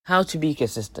How to be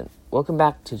consistent. Welcome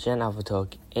back to Gen Alpha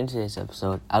Talk. In today's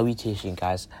episode, I'll be teaching you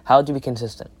guys how to be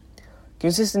consistent.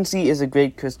 Consistency is a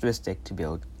great characteristic to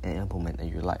build and implement in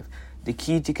your life. The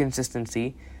key to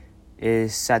consistency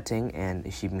is setting and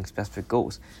achieving specific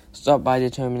goals. Start by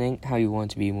determining how you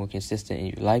want to be more consistent in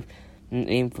your life and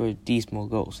aim for these small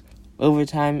goals. Over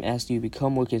time, as you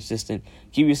become more consistent,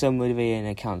 keep yourself motivated and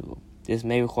accountable. This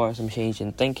may require some change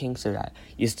in thinking so that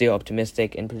you stay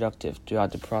optimistic and productive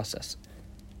throughout the process.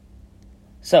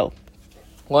 So,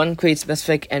 1. Create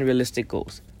specific and realistic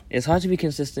goals. It's hard to be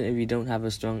consistent if you don't have a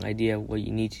strong idea of what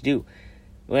you need to do.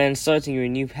 When starting your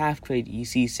new path, create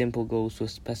easy, simple goals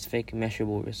with specific,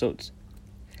 measurable results.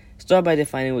 Start by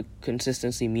defining what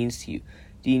consistency means to you.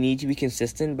 Do you need to be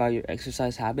consistent about your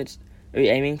exercise habits? Are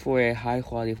you aiming for a high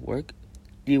quality of work?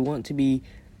 Do you want to be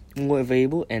more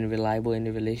available and reliable in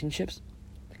your relationships?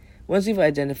 Once you've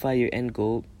identified your end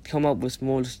goal, come up with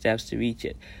smaller steps to reach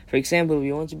it. For example, if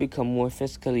you want to become more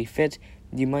physically fit,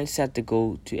 you might set the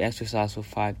goal to exercise for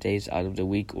 5 days out of the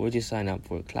week or to sign up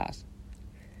for a class.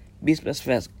 Be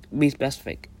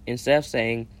specific. Instead of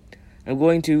saying, I'm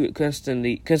going to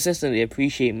consistently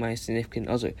appreciate my significant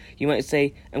other, you might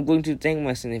say, I'm going to thank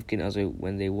my significant other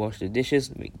when they wash the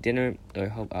dishes, make dinner, or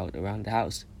help out around the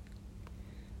house.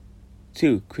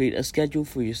 2. Create a schedule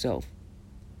for yourself.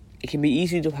 It can be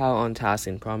easy to pile on tasks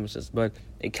and promises, but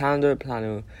a calendar,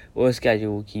 planner, or a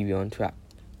schedule will keep you on track.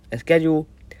 A schedule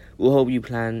will help you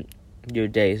plan your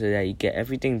day so that you get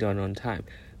everything done on time.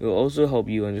 It will also help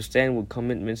you understand what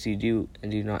commitments you do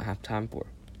and do not have time for.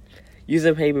 Use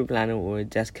a paper planner or a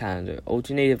desk calendar.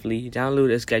 Alternatively,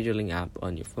 download a scheduling app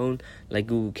on your phone like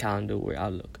Google Calendar or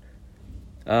Outlook.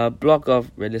 Block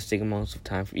off realistic amounts of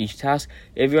time for each task.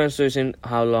 If you're uncertain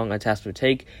how long a task will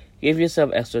take, give yourself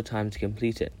extra time to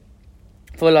complete it.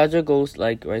 For larger goals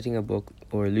like writing a book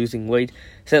or losing weight,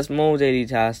 set small daily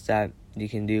tasks that you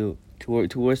can do to work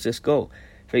towards this goal.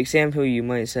 For example, you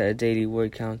might set a daily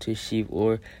word count to achieve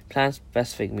or plan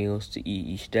specific meals to eat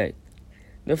each day.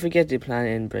 Don't forget to plan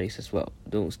in breaks as well.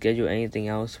 Don't schedule anything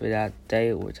else for that day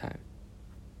or time.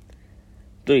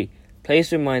 3.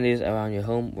 Place reminders around your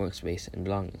home, workspace, and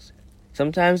belongings.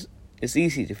 Sometimes it's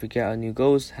easy to forget our new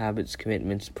goals, habits,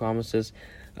 commitments, promises,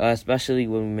 especially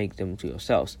when we make them to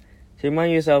ourselves. To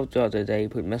remind yourself throughout the day,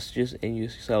 put messages to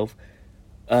yourself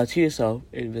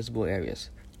in visible areas.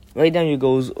 Write down your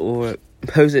goals or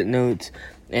post-it notes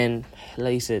and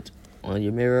place it on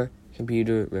your mirror,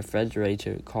 computer,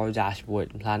 refrigerator, car dashboard,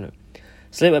 and planner.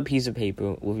 Slip a piece of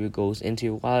paper with your goals into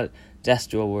your wallet, desk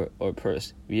drawer, or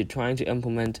purse. If you're trying to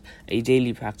implement a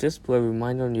daily practice, put a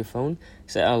reminder on your phone,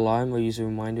 set an alarm, or use a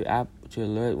reminder app to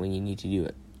alert when you need to do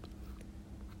it.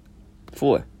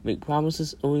 4. Make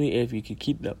promises only if you can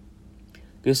keep them.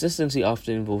 Consistency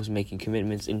often involves making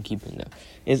commitments and keeping them.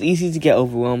 It's easy to get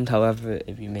overwhelmed, however,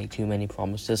 if you make too many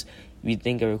promises. If you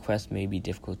think a request may be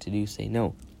difficult to do, say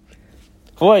no.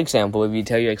 For example, if you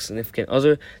tell your significant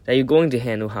other that you're going to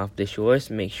handle half the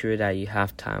chores, make sure that you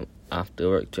have time after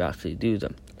work to actually do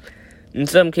them. In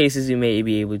some cases, you may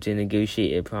be able to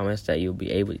negotiate a promise that you'll be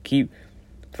able to keep.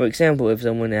 For example, if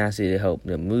someone asks you to help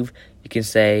them move, you can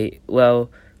say,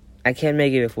 well, I can't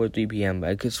make it before 3 p.m.,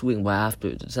 but I could swing by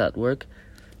after. Does that work?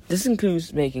 This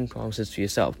includes making promises to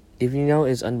yourself. If you know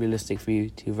it's unrealistic for you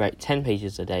to write 10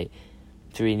 pages a day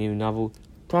to read a new novel,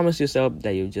 promise yourself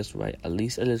that you'll just write at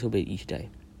least a little bit each day.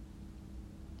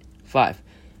 5.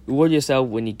 Reward yourself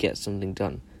when you get something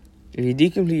done. If you do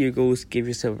complete your goals, give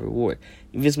yourself a reward.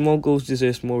 If your small goals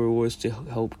deserve small rewards to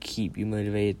help keep you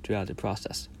motivated throughout the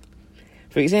process.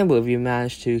 For example, if you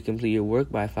manage to complete your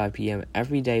work by 5 p.m.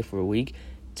 every day for a week,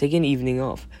 take an evening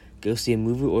off. Go see a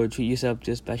movie or treat yourself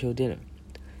to a special dinner.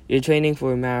 You're training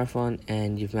for a marathon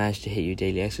and you've managed to hit your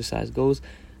daily exercise goals,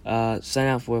 sign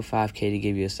up for a 5K to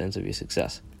give you a sense of your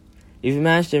success. If you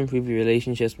manage to improve your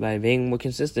relationships by being more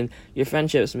consistent, your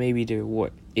friendships may be the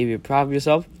reward. If you're proud of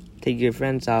yourself, take your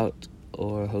friends out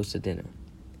or host a dinner.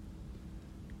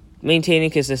 Maintaining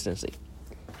consistency.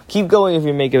 Keep going if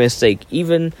you make a mistake.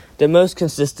 Even the most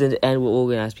consistent and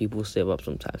well-organized people slip up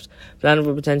sometimes. Plan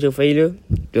for potential failure.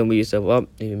 Don't beat yourself up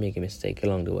if you make a mistake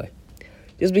along the way.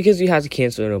 Just because you had to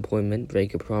cancel an appointment,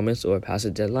 break a promise, or pass a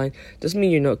deadline doesn't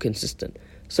mean you're not consistent.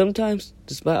 Sometimes,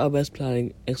 despite our best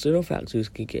planning, external factors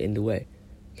can get in the way.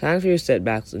 Plan for your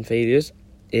setbacks and failures.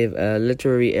 If a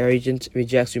literary agent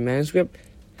rejects your manuscript,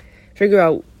 figure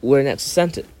out where next to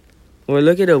send it, or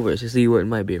look it over to see where it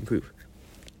might be improved.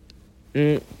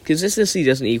 Consistency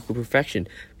doesn't equal perfection.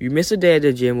 If you miss a day at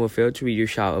the gym or fail to read your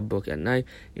shower book at night,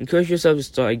 encourage yourself to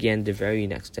start again the very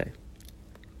next day.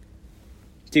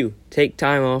 2. Take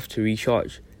time off to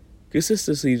recharge.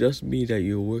 Consistency doesn't mean that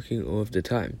you're working all of the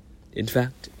time. In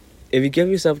fact, If you give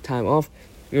yourself time off,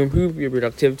 you improve your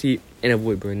productivity and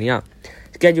avoid burning out.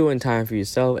 Schedule in time for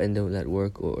yourself and don't let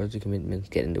work or other commitments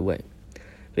get in the way.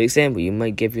 For example, you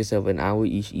might give yourself an hour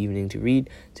each evening to read,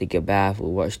 take a bath,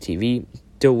 or watch TV.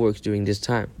 Still works during this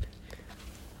time.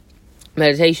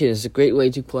 Meditation is a great way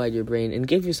to quiet your brain and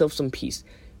give yourself some peace.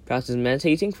 Practice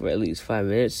meditating for at least 5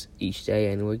 minutes each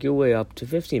day and work your way up to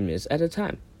 15 minutes at a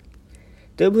time.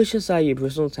 Don't push aside your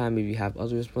personal time if you have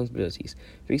other responsibilities.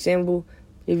 For example,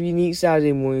 if you need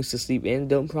Saturday mornings to sleep in,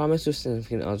 don't promise your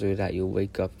significant other that you'll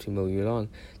wake up to mow your lawn.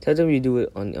 Tell them you do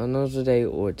it on another day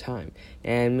or time,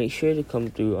 and make sure to come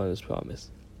through on this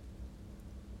promise.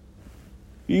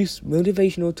 Use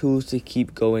motivational tools to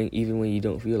keep going even when you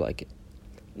don't feel like it.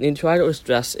 In trial or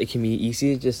stress, it can be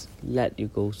easy to just let your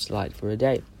goals slide for a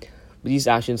day. But these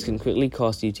actions can quickly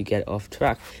cause you to get off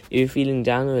track. If you're feeling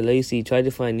down or lazy, try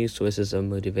to find new sources of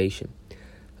motivation.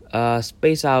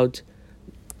 Space out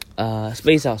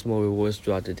small rewards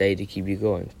throughout the day to keep you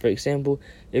going. For example,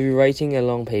 if you're writing a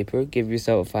long paper, give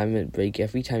yourself a 5-minute break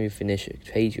every time you finish a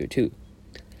page or two.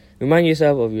 Remind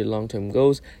yourself of your long-term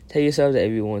goals. Tell yourself that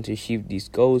if you want to achieve these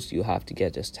goals, you have to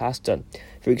get this task done.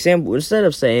 For example, instead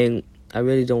of saying, I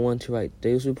really don't want to write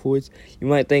those reports, you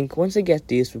might think, once I get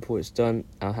these reports done,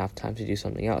 I'll have time to do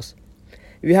something else.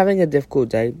 If you're having a difficult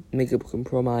day, make a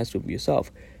compromise with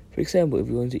yourself. For example, if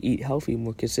you want to eat healthy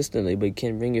more consistently but you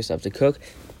can't bring yourself to cook,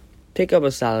 pick up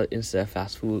a salad instead of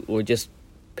fast food, or just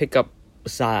pick up a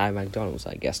salad at McDonald's,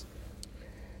 I guess.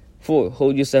 4.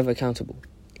 Hold yourself accountable.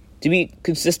 To be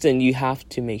consistent, you have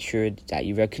to make sure that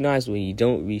you recognize when you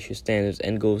don't reach your standards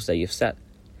and goals that you've set.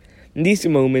 In these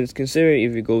moments, consider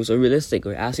if your goals are realistic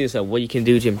or ask yourself what you can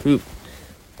do to improve.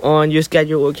 On your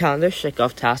schedule or calendar, check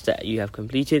off tasks that you have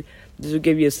completed. This will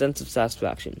give you a sense of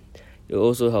satisfaction. It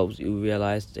also helps you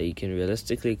realize that you can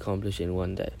realistically accomplish in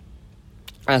one day.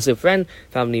 Ask a friend,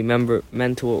 family member,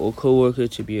 mentor, or co-worker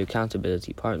to be your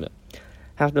accountability partner.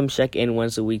 Have them check in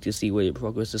once a week to see what your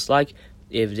progress is like.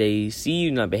 If they see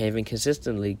you not behaving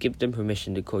consistently, give them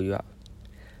permission to call you out.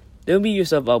 Don't beat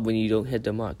yourself up when you don't hit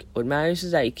the mark. What matters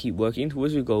is that you keep working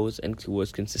towards your goals and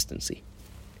towards consistency.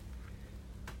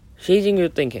 Changing your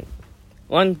thinking.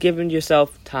 1. Giving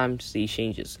yourself time to see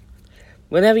changes.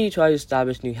 Whenever you try to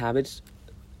establish new habits,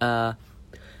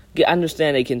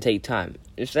 understand it can take time.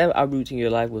 Instead of uprooting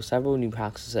your life with several new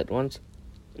practices at once,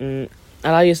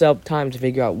 allow yourself time to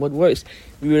figure out what works.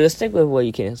 Be realistic with what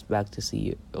you can expect to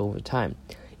see over time.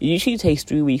 It usually takes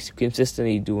 3 weeks of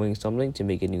consistently doing something to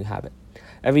make a new habit.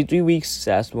 Every 3 weeks,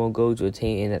 set a small goal to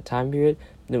attain in that time period.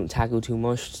 Don't tackle too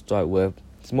much. Start with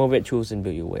small rituals and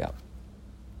build your way up.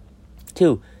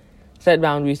 2. Set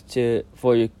boundaries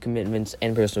for your commitments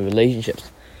and personal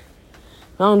relationships.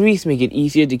 Boundaries make it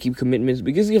easier to keep commitments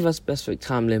because they give a specific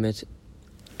time limit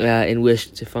in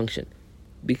which to function.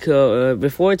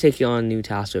 Before taking on new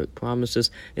tasks or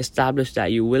promises, establish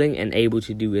that you're willing and able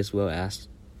to do as well as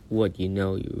what you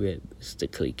know you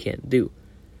realistically can't do.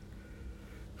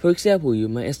 For example, you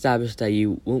might establish that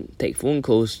you won't take phone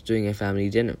calls during a family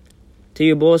dinner. Tell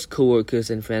your boss, co-workers,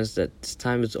 and friends that this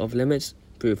time is off limits.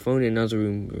 Put your phone in another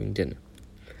room during dinner.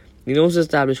 You can also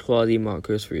establish quality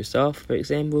markers for yourself. For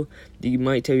example, you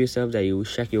might tell yourself that you will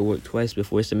check your work twice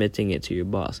before submitting it to your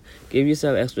boss. Give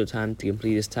yourself extra time to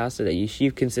complete this task so that you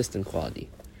achieve consistent quality.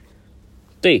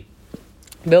 3.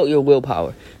 Build your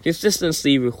willpower.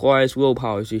 Consistency requires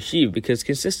willpower to achieve because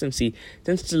consistency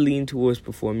tends to lean towards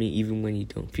performing even when you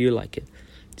don't feel like it.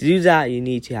 To do that, you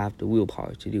need to have the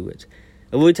willpower to do it.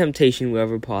 Avoid temptation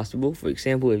wherever possible. For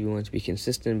example, if you want to be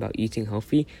consistent about eating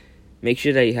healthy, make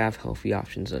sure that you have healthy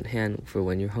options on hand for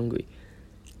when you're hungry.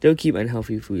 Don't keep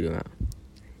unhealthy food around.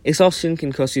 Exhaustion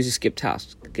can cause you to skip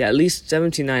tasks. Get at least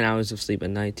 7 to 9 hours of sleep at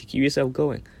night to keep yourself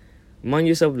going. Remind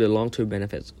yourself of the long-term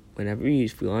benefits. Whenever you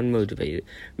feel unmotivated,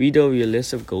 read over your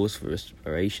list of goals for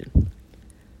inspiration.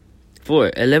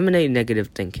 4. Eliminate negative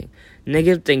thinking.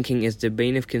 Negative thinking is the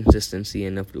bane of consistency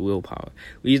and of the willpower.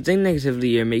 When you think negatively,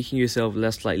 you're making yourself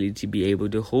less likely to be able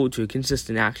to hold to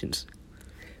consistent actions.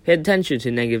 Pay attention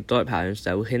to negative thought patterns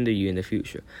that will hinder you in the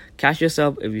future. Catch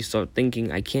yourself if you start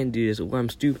thinking, I can't do this, or I'm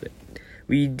stupid.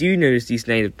 When you do notice these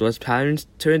negative thought patterns,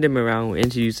 turn them around or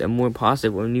introduce a more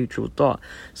positive or neutral thought.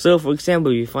 So, for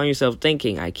example, if you find yourself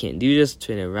thinking, I can't do this,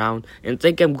 turn it around and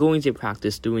think I'm going to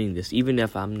practice doing this, even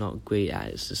if I'm not great at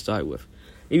it to start with.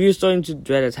 If you're starting to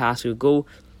dread a task or goal,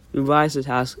 revise the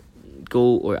task,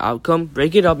 goal, or outcome,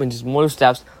 break it up into smaller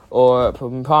steps, or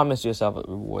promise yourself a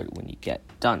reward when you get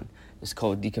done. It's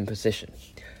called decomposition.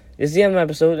 This is the end of my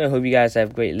episode, and I hope you guys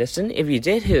have a great listen. If you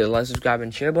did, hit the like, subscribe,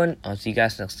 and share button. I'll see you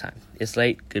guys next time. It's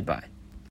late. Goodbye.